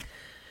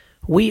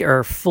We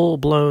are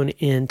full-blown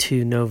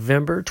into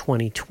November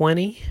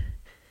 2020,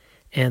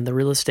 and the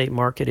real estate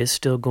market is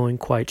still going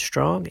quite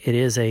strong. It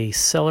is a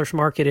seller's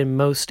market in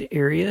most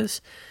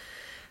areas,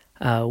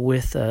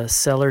 with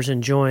sellers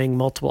enjoying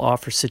multiple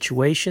offer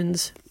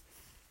situations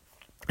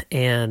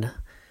and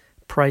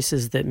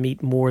prices that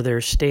meet more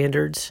their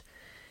standards,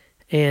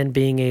 and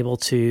being able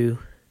to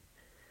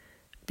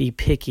be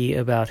picky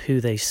about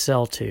who they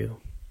sell to.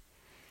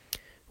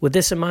 With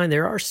this in mind,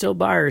 there are still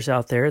buyers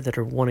out there that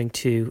are wanting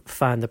to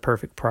find the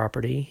perfect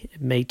property.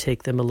 It may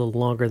take them a little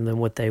longer than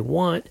what they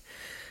want.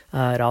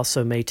 It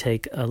also may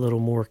take a little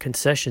more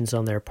concessions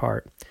on their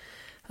part.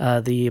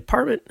 The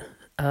apartment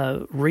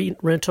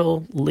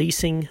rental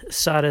leasing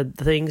side of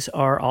things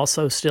are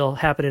also still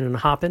happening and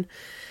hopping.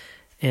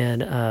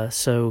 And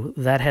so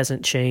that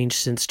hasn't changed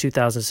since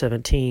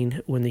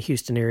 2017 when the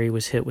Houston area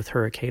was hit with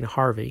Hurricane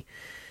Harvey.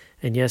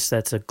 And yes,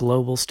 that's a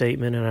global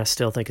statement, and I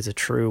still think it's a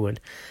true one.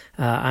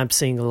 I'm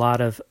seeing a lot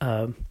of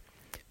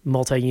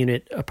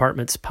multi-unit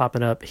apartments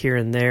popping up here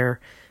and there,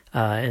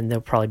 and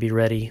they'll probably be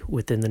ready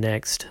within the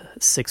next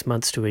 6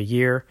 months to a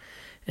year.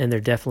 And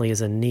there definitely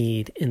is a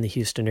need in the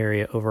Houston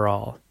area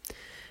overall.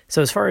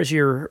 So as far as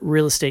your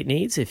real estate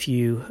needs, if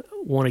you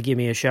want to give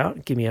me a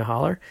shout, give me a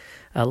holler.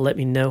 Let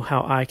me know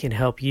how I can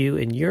help you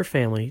and your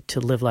family to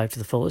live life to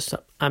the fullest.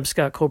 I'm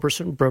Scott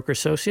Culberson, broker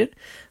associate.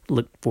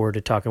 Look forward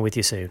to talking with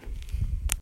you soon.